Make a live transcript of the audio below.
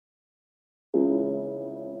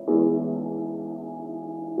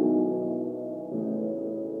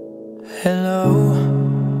Hello,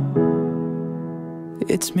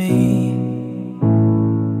 it's me.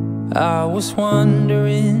 I was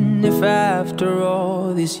wondering if after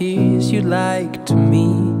all these years you'd like me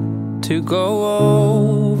to go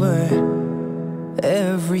over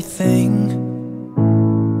everything.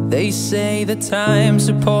 They say that time's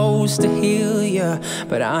supposed to heal ya,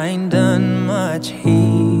 but I ain't done much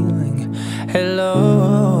healing.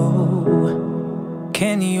 Hello,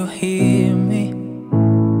 can you hear me?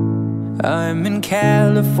 I'm in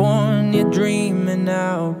California dreaming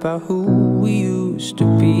out about who we used to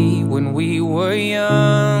be when we were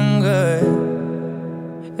younger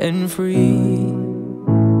and free.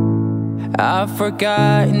 I've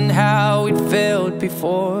forgotten how it felt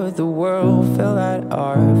before the world fell at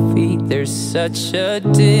our feet. There's such a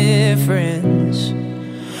difference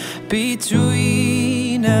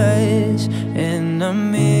between us and a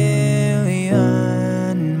million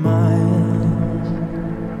miles.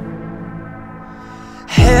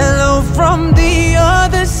 Hello from the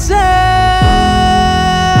other side.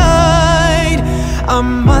 I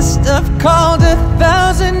must have called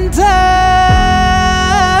 1,000 times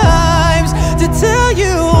to tell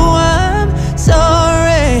you I'm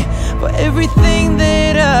sorry for everything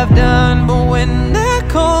that I've done, but when I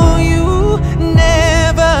call you,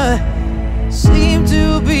 never seem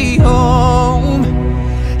to be home.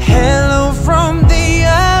 Hello from the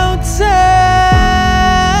outside.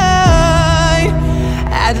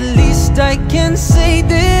 At least I can say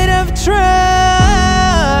that I've tried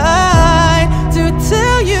to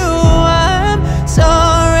tell you I'm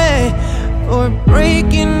sorry for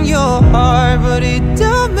breaking your heart, but it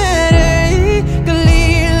don't matter, it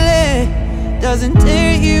clearly doesn't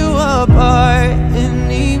tear you apart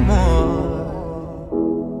anymore.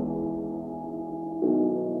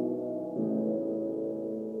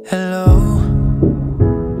 Hello,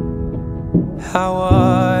 how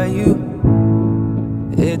are you?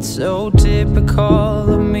 It's so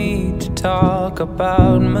typical of me to talk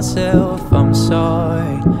about myself. I'm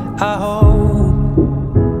sorry. I hope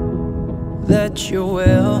that you're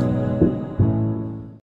well.